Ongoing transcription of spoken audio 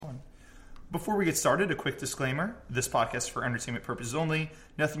Before we get started, a quick disclaimer. This podcast is for entertainment purposes only.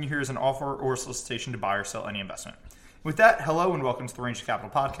 Nothing you hear is an offer or solicitation to buy or sell any investment. With that, hello and welcome to the Rangeley Capital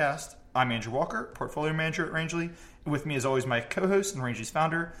Podcast. I'm Andrew Walker, Portfolio Manager at Rangeley. And with me, as always, my co-host and Rangeley's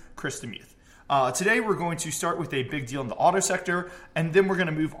founder, Chris DeMuth. Today, we're going to start with a big deal in the auto sector, and then we're going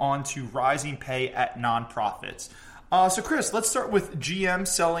to move on to rising pay at nonprofits. So, Chris, let's start with GM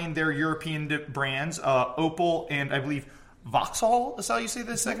selling their European brands, Opel and I believe Vauxhall is how you say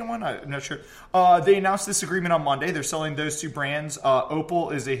the second one? I'm not sure. They announced this agreement on Monday. They're selling those two brands.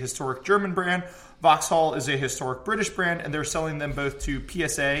 Opel is a historic German brand. Vauxhall is a historic British brand, and they're selling them both to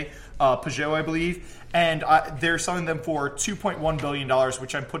PSA, Peugeot, I believe, and they're selling them for $2.1 billion,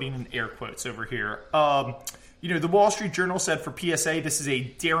 which I'm putting in air quotes over here. The Wall Street Journal said for PSA, this is a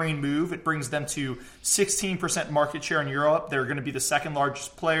daring move. It brings them to 16% market share in Europe. They're going to be the second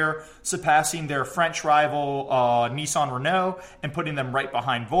largest player, surpassing their French rival Nissan Renault and putting them right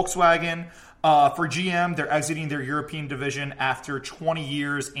behind Volkswagen. For GM, they're exiting their European division after 20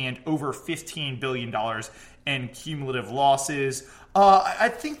 years and over $15 billion in cumulative losses. I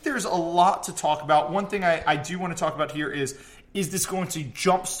think there's a lot to talk about. One thing I do want to talk about here is this going to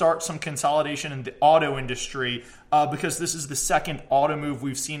jumpstart some consolidation in the auto industry? Because this is the second auto move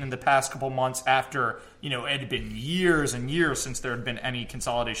we've seen in the past couple months after, it had been years and years since there had been any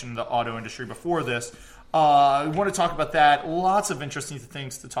consolidation in the auto industry before this. I want to talk about that. Lots of interesting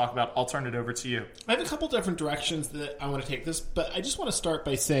things to talk about. I'll turn it over to you. I have a couple different directions that I want to take this, but I just want to start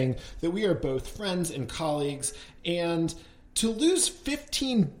by saying that we are both friends and colleagues, and to lose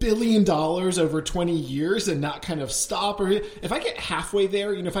 $15 billion over 20 years and not kind of stop, or if I get halfway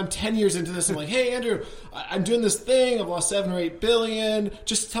there, if I'm 10 years into this, I'm like, hey, Andrew, I'm doing this thing, I've lost 7 or 8 billion.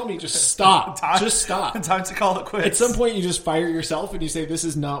 Just tell me, just stop. Just stop. Time to call it quits. At some point, you just fire yourself and you say, this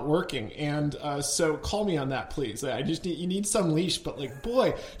is not working. And so call me on that, please. You need some leash, but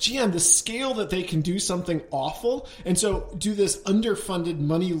boy, GM, the scale that they can do something awful, and so do this underfunded,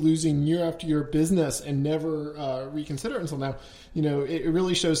 money-losing year after year business and never reconsider it until now, it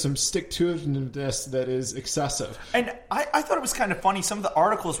really shows some stick-to-itiveness that is excessive. And I thought it was kind of funny. Some of the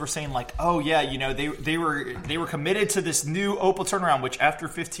articles were saying they were committed to this new Opel turnaround, which after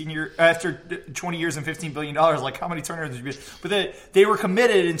 20 years and $15 billion, how many turnarounds did you be? But they were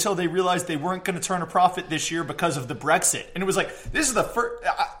committed until they realized they weren't going to turn a profit this year because of the Brexit. And it was this is the first.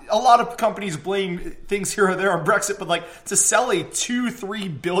 A lot of companies blame things here or there on Brexit, but to sell a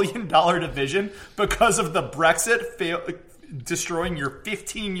 $2-3 billion division because of the Brexit destroying your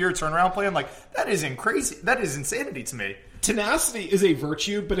 15-year turnaround plan, that is crazy. That is insanity to me. Tenacity is a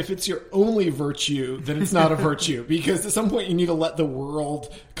virtue, but if it's your only virtue, then it's not a virtue, because at some point you need to let the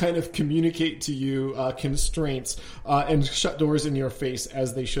world kind of communicate to you constraints and shut doors in your face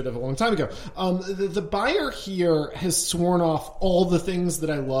as they should have a long time ago. The buyer here has sworn off all the things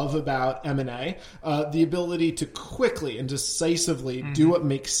that I love about M&A, the ability to quickly and decisively do what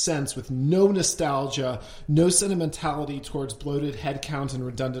makes sense with no nostalgia, no sentimentality towards bloated headcount and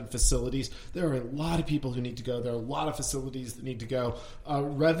redundant facilities. There are a lot of people who need to go. There are a lot of facilities that need to go.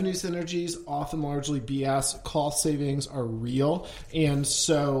 Revenue synergies, often largely BS. Cost savings are real. And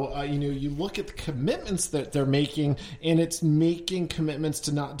so, you look at the commitments that they're making, and it's making commitments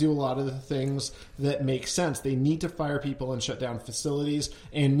to not do a lot of the things that make sense. They need to fire people and shut down facilities.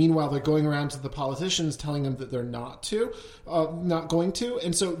 And meanwhile, they're going around to the politicians telling them that they're not going to.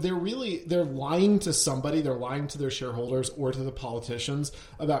 And so they're lying to somebody. They're lying to their shareholders or to the politicians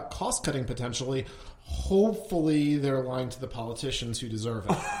about cost cutting potentially. Hopefully they're lying to the politicians who deserve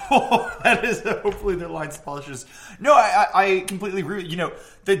it. That is, hopefully they're lying to the politicians. No, I completely agree.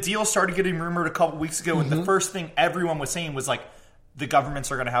 The deal started getting rumored a couple weeks ago, and the first thing everyone was saying was the governments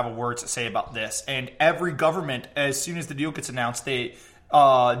are going to have a word to say about this. And every government, as soon as the deal gets announced, GM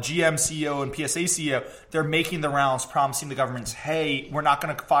CEO and PSA CEO, they're making the rounds promising the governments, hey, we're not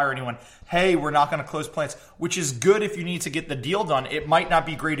going to fire anyone. Hey, we're not going to close plants, which is good if you need to get the deal done. It might not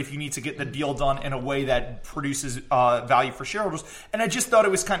be great if you need to get the deal done in a way that produces value for shareholders. And I just thought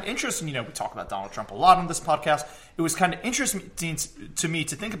it was kind of interesting. We talk about Donald Trump a lot on this podcast. It was kind of interesting to me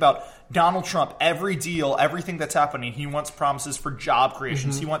to think about Donald Trump, every deal, everything that's happening. He wants promises for job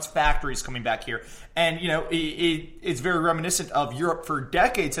creations. He wants factories coming back here. And, it's very reminiscent of Europe for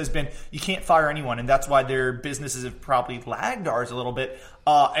decades has been, you can't fire anyone. And that's why their businesses have probably lagged ours a little bit.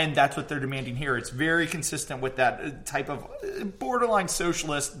 And that's what they're demanding here. It's very consistent with that type of borderline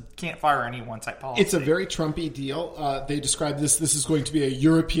socialist, can't fire anyone type policy. It's a very Trumpy deal. They describe this is going to be a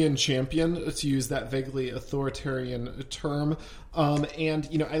European champion, to use that vaguely authoritarian term. And,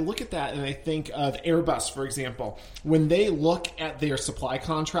 I look at that and I think of Airbus, for example. When they look at their supply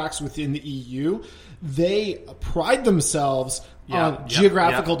contracts within the EU, they pride themselves on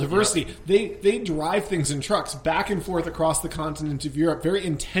geographical diversity. They drive things in trucks back and forth across the continent of Europe very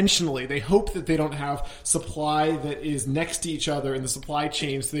intentionally. They hope that they don't have supply that is next to each other in the supply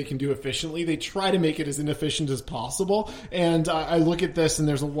chain so they can do efficiently. They try to make it as inefficient as possible. And I look at this, and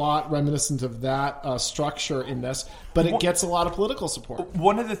there's a lot reminiscent of that structure in this, but it gets a lot of political support.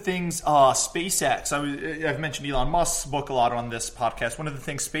 One of the things SpaceX, I've mentioned Elon Musk's book a lot on this podcast. One of the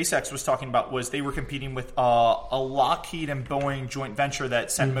things SpaceX was talking about was they were competing with a Lockheed and Boeing joint venture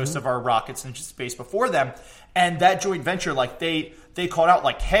that sent most of our rockets into space before them. And that joint venture, like they called out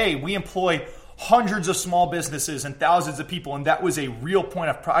like, hey, we employ hundreds of small businesses and thousands of people, and that was a real point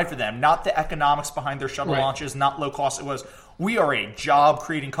of pride for them. Not the economics behind their shuttle launches, not low cost. It was, we are a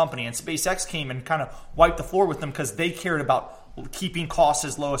job-creating company. And SpaceX came and kind of wiped the floor with them because they cared about keeping costs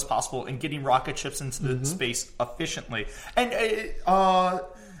as low as possible and getting rocket ships into the space efficiently. And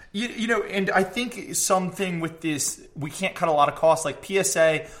you know, and I think something with this, we can't cut a lot of costs. Like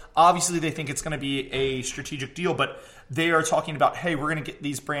PSA, obviously they think it's going to be a strategic deal, but they are talking about, hey, we're going to get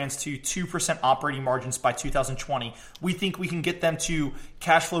these brands to 2% operating margins by 2020. We think we can get them to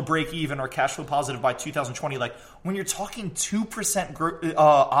cash flow break even or cash flow positive by 2020. Like when you're talking 2%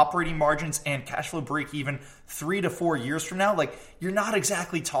 operating margins and cash flow break even 3 to 4 years from now, like you're not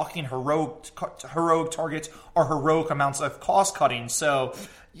exactly talking heroic targets or heroic amounts of cost cutting. So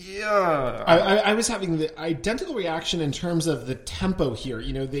yeah, I was having the identical reaction in terms of the tempo here.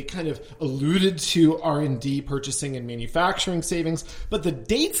 You know, they kind of alluded to R&D, purchasing, and manufacturing savings, but the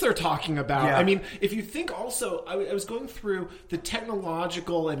dates they're talking about, I mean, if you think also, I was going through the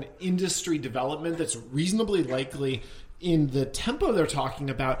technological and industry development that's reasonably likely in the tempo they're talking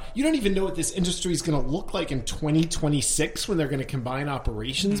about. You don't even know what this industry is going to look like in 2026 when they're going to combine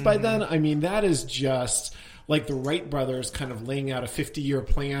operations by then. I mean, that is just like the Wright brothers kind of laying out a 50-year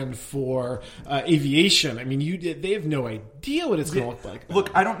plan for aviation. I mean, they have no idea what it's going to look like. Look,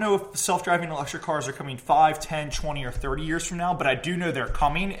 I don't know if self-driving electric cars are coming 5, 10, 20, or 30 years from now, but I do know they're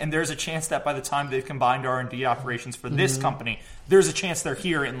coming, and there's a chance that by the time they've combined R&D operations for this company, there's a chance they're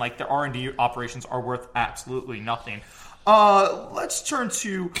here, and like the R&D operations are worth absolutely nothing. Let's turn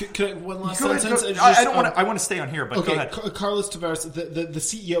to. Can I, one last sentence? I want to stay on here, but okay, go ahead. Carlos Tavares, the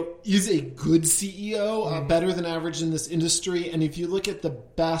CEO is a good CEO, better than average in this industry. And if you look at the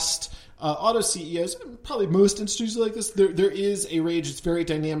best auto CEOs, probably most industries like this, there is a range. It's very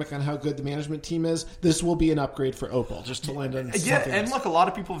dynamic on how good the management team is. This will be an upgrade for Opel, just to land on something. Yeah, and look, a lot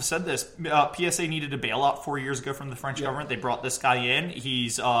of people have said this. PSA needed a bailout 4 years ago from the French government. They brought this guy in.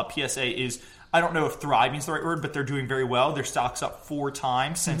 PSA is, I don't know if thriving is the right word, but they're doing very well. Their stock's up 4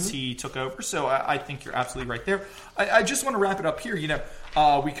 times since he took over. So I think you're absolutely right there. I just want to wrap it up here. You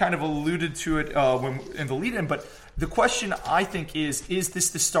know, we kind of alluded to it in the lead-in, but the question I think is this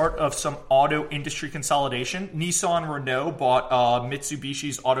the start of some auto industry consolidation? Nissan and Renault bought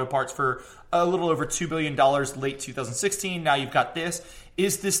Mitsubishi's auto parts for a little over $2 billion late 2016. Now you've got this.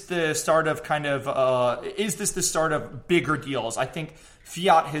 Is this the start of bigger deals? I think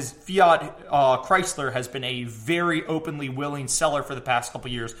Fiat Chrysler has been a very openly willing seller for the past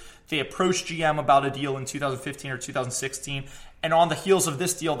couple years. They approached GM about a deal in 2015 or 2016. And on the heels of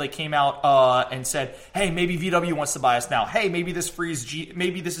this deal, they came out and said, hey, maybe VW wants to buy us now. Hey, maybe this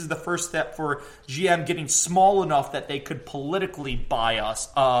maybe this is the first step for GM getting small enough that they could politically buy us.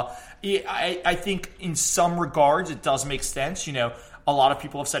 I think in some regards, it does make sense. You know, a lot of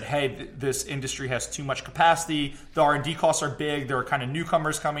people have said, hey, this industry has too much capacity. The R&D costs are big. There are kind of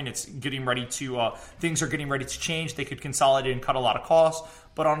newcomers coming. It's getting ready to, things are getting ready to change. They could consolidate and cut a lot of costs.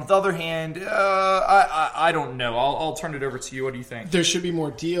 But on the other hand, I don't know. I'll turn it over to you. What do you think? There should be more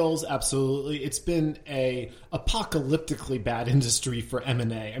deals. Absolutely. It's been a apocalyptically bad industry for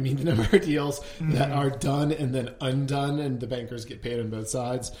M&A. I mean, the number of deals that are done and then undone and the bankers get paid on both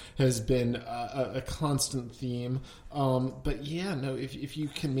sides has been a constant theme. But yeah, no, if you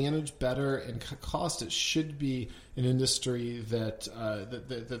can manage better and cut costs, it should be an industry that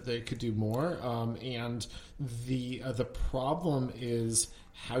they could do more. And the problem is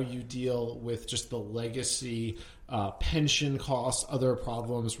how you deal with just the legacy pension costs, other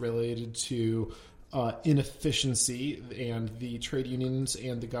problems related to inefficiency, and the trade unions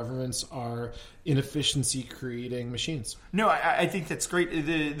and the governments are inefficiency creating machines. No, I think that's great.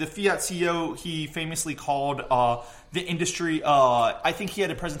 The Fiat CEO, he famously called the industry, I think he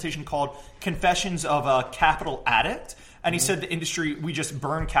had a presentation called Confessions of a Capital Addict. And he said the industry, we just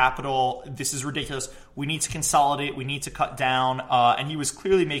burn capital. This is ridiculous. We need to consolidate. We need to cut down. And he was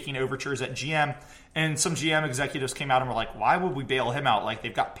clearly making overtures at GM. And some GM executives came out and were like, why would we bail him out? Like,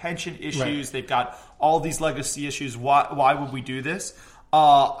 they've got pension issues. Right. They've got all these legacy issues. Why would we do this?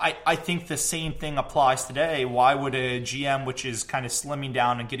 I think the same thing applies today. Why would a GM, which is kind of slimming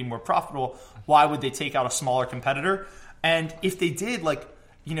down and getting more profitable, why would they take out a smaller competitor? And if they did, like,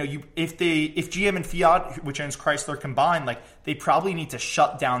 if GM and Fiat, which owns Chrysler, combined, like, they probably need to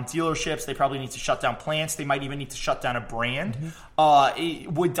shut down dealerships. They probably need to shut down plants. They might even need to shut down a brand.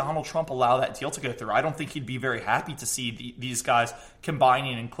 Would Donald Trump allow that deal to go through? I don't think he'd be very happy to see these guys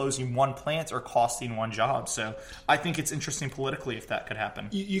combining and closing one plant or costing one job. So I think it's interesting politically if that could happen.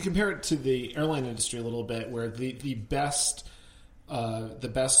 You compare it to the airline industry a little bit, where the best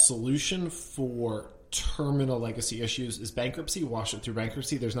solution for terminal legacy issues is bankruptcy. Wash it through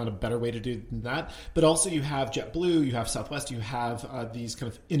bankruptcy. There's not a better way to do than that. But also you have JetBlue, you have Southwest, you have these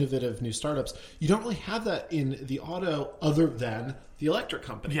kind of innovative new startups. You don't really have that in the auto other than the electric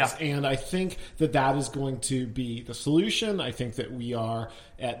companies. Yeah. And I think that is going to be the solution. I think that we are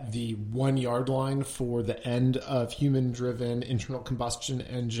at the 1 yard line for the end of human-driven internal combustion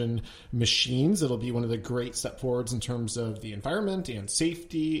engine machines. It'll be one of the great step forwards in terms of the environment and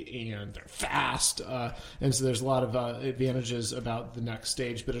safety, and they're fast. And so there's a lot of advantages about the next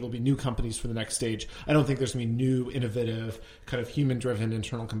stage, but it'll be new companies for the next stage. I don't think there's going to be new, innovative, kind of human-driven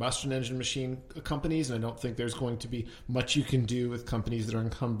internal combustion engine machine companies, and I don't think there's going to be much you can do with companies that are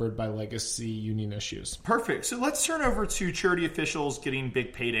encumbered by legacy union issues. Perfect. So let's turn over to charity officials getting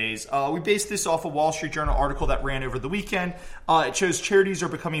big paydays. We based this off a Wall Street Journal article that ran over the weekend. It shows charities are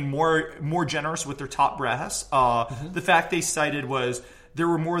becoming more generous with their top brass. The fact they cited was there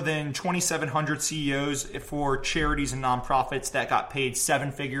were more than 2,700 CEOs for charities and nonprofits that got paid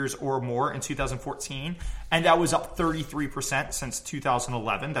seven figures or more in 2014. And that was up 33% since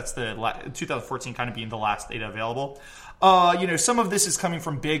 2011. That's the 2014 kind of being the last data available. Some of this is coming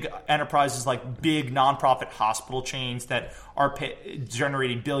from big enterprises like big nonprofit hospital chains that are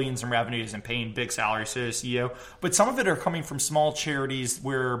generating billions in revenues and paying big salaries to the CEO. But some of it are coming from small charities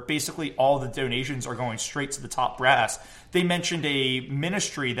where basically all the donations are going straight to the top brass. They mentioned a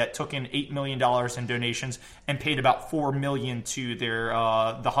ministry that took in $8 million in donations and paid about $4 million to their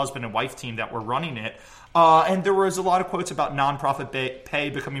the husband and wife team that were running it. And there was a lot of quotes about nonprofit pay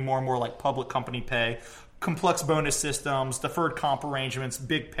becoming more and more like public company pay. Complex bonus systems, deferred comp arrangements,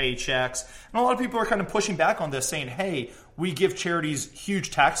 big paychecks. And a lot of people are kind of pushing back on this, saying, hey, we give charities huge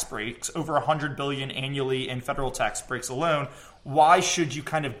tax breaks, over $100 billion annually in federal tax breaks alone. Why should you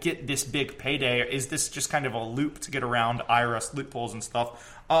kind of get this big payday? Is this just kind of a loop to get around IRS loopholes and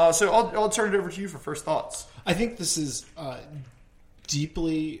stuff? So I'll turn it over to you for first thoughts. I think this is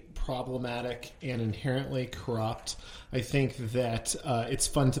deeply problematic and inherently corrupt. I think that it's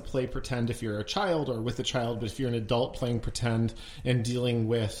fun to play pretend if you're a child or with a child, but if you're an adult playing pretend and dealing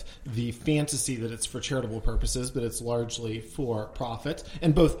with the fantasy that it's for charitable purposes, but it's largely for profit.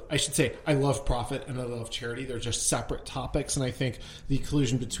 And both, I should say, I love profit and I love charity. They're just separate topics, and I think the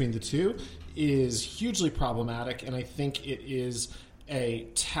collusion between the two is hugely problematic, and I think it is a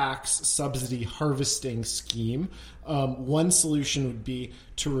tax subsidy harvesting scheme. One solution would be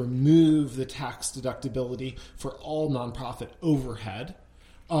to remove the tax deductibility for all nonprofit overhead.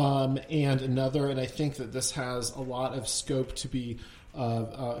 And another, and I think that this has a lot of scope to be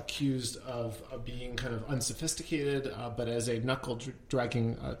accused of being kind of unsophisticated, but as a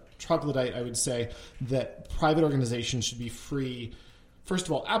knuckle-dragging troglodyte, I would say that private organizations should be free. First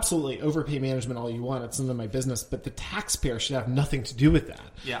of all, absolutely overpay management all you want. It's none of my business. But the taxpayer should have nothing to do with that.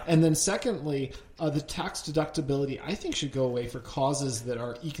 Yeah. And then secondly, the tax deductibility, I think, should go away for causes that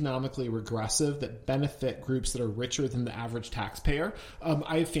are economically regressive, that benefit groups that are richer than the average taxpayer.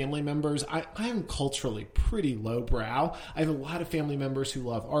 I have family members. I am culturally pretty lowbrow. I have a lot of family members who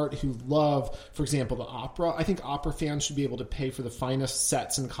love art, who love, for example, the opera. I think opera fans should be able to pay for the finest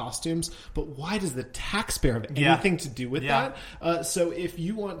sets and costumes. But why does the taxpayer have anything to do with that? So if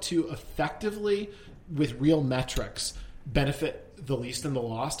you want to effectively, with real metrics, benefit the least and the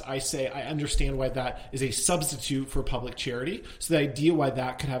lost, I say I understand why that is a substitute for public charity. So the idea why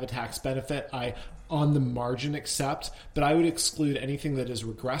that could have a tax benefit, I on the margin accept, but I would exclude anything that is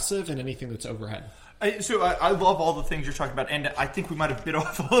regressive and anything that's overhead. So I love all the things you're talking about, and I think we might have bit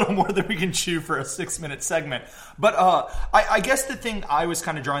off a little more than we can chew for a 6-minute segment. But I guess the thing I was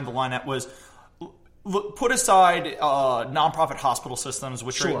kind of drawing the line at was, look, put aside nonprofit hospital systems,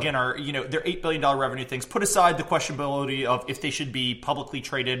 which are they're $8 billion revenue things. Put aside the questionability of if they should be publicly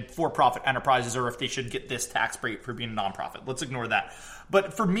traded for-profit enterprises or if they should get this tax break for being a nonprofit. Let's ignore that.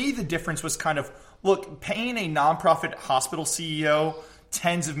 But for me, the difference was kind of, look, paying a nonprofit hospital CEO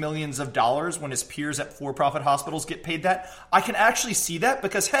tens of millions of dollars when his peers at for-profit hospitals get paid that. I can actually see that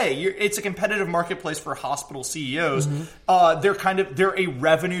because, hey, it's a competitive marketplace for hospital CEOs. They're a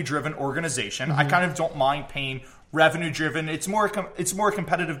revenue-driven organization. I kind of don't mind paying revenue driven. It's more a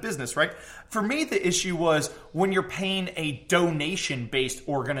competitive business, right? For me, the issue was when you're paying a donation based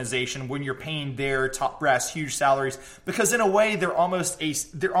organization, when you're paying their top brass huge salaries, because in a way they're almost a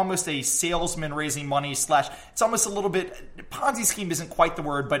salesman raising money / it's almost a little bit Ponzi scheme isn't quite the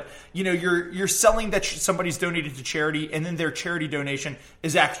word, but you're selling that somebody's donated to charity, and then their charity donation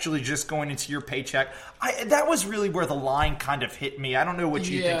is actually just going into your paycheck. That was really where the line kind of hit me. I don't know what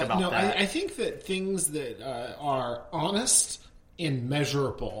you think about that. I think that things that are honest and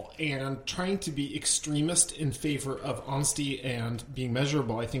measurable and trying to be extremist in favor of honesty and being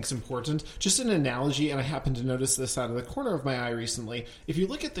measurable, I think is important. Just an analogy, and I happened to notice this out of the corner of my eye recently. If you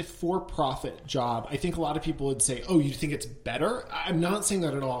look at the for-profit job, I think a lot of people would say, oh, you think it's better? I'm not saying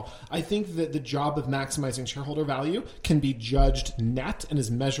that at all. I think that the job of maximizing shareholder value can be judged net and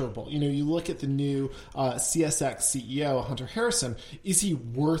is measurable. You look at the new CSX CEO, Hunter Harrison. Is he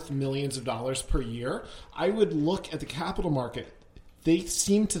worth millions of dollars per year? I would look at the capital market. They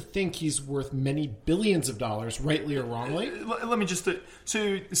seem to think he's worth many billions of dollars, rightly or wrongly. Let me just...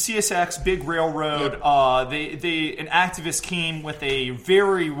 So CSX, big railroad, an activist came with a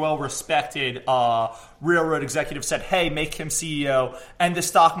very well-respected railroad executive, said, hey, make him CEO, and the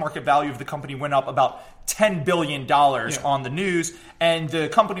stock market value of the company went up about $10 billion on the news, and the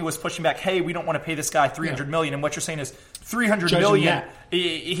company was pushing back, hey, we don't want to pay this guy $300 million, and what you're saying is $300 million.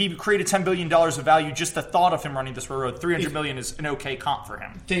 He created $10 billion of value. Just the thought of him running this railroad, $300 million is an okay comp for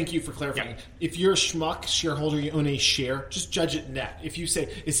him. Thank you for clarifying. If you're a schmuck shareholder, you own a share, just judge it net. If you say,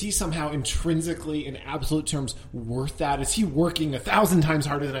 is he somehow intrinsically, in absolute terms, worth that? Is he working 1,000 times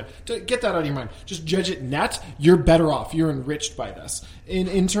harder than I? Get that out of your mind. Just judge it net. You're better off. You're enriched by this.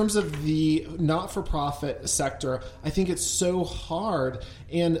 In terms of the not-for-profit sector, I think it's so hard.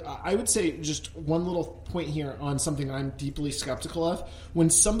 And I would say just one little point here on something I'm deeply skeptical of. When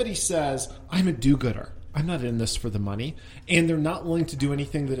somebody says, I'm a do-gooder, I'm not in this for the money, and they're not willing to do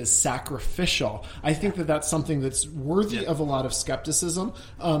anything that is sacrificial, I think that that's something that's worthy of a lot of skepticism.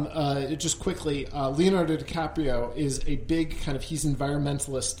 Just quickly, Leonardo DiCaprio is a big he's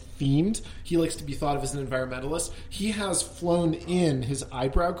environmentalist themed. He likes to be thought of as an environmentalist. He has flown in his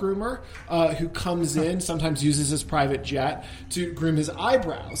eyebrow groomer, who comes in, sometimes uses his private jet to groom his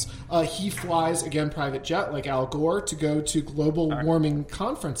eyebrows. He flies, again, private jet, like Al Gore, to go to global warming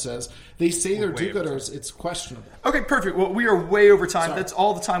conferences. They say they're do-gooders. It's questionable. Okay, perfect. Well, we are way over time. Sorry. That's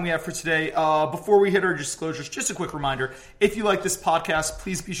all the time we have for today. Before we hit our disclosures, just a quick reminder. If you like this podcast,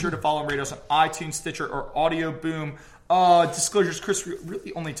 please be sure to follow and rate us on iTunes, Stitcher, or Audio Boom. Disclosures, Chris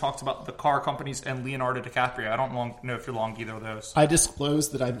really only talked about the car companies and Leonardo DiCaprio. I don't know if you're long either of those. I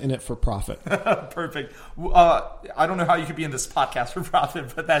disclosed that I'm in it for profit. Perfect. I don't know how you could be in this podcast for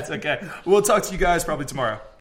profit, but that's okay. We'll talk to you guys probably tomorrow.